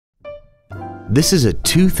This is a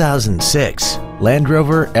 2006 Land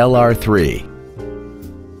Rover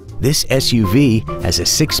LR3. This SUV has a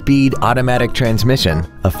 6-speed automatic transmission,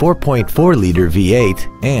 a 4.4-liter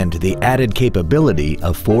V8, and the added capability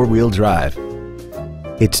of 4-wheel drive.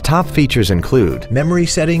 Its top features include memory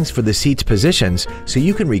settings for the seat's positions so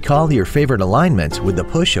you can recall your favorite alignments with the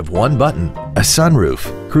push of one button, a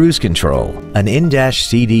sunroof, cruise control, an in-dash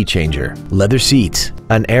CD changer, leather seats,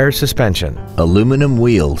 an air suspension, aluminum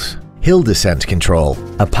wheels, hill descent control,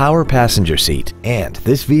 a power passenger seat, and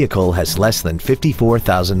this vehicle has less than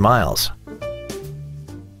 54,000 miles.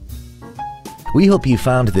 We hope you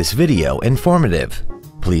found this video informative.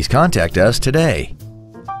 Please contact us today.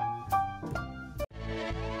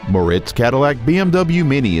 Moritz Cadillac BMW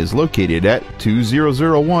Mini is located at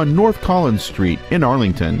 2001 North Collins Street in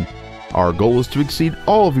Arlington. Our goal is to exceed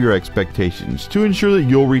all of your expectations to ensure that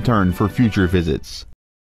you'll return for future visits.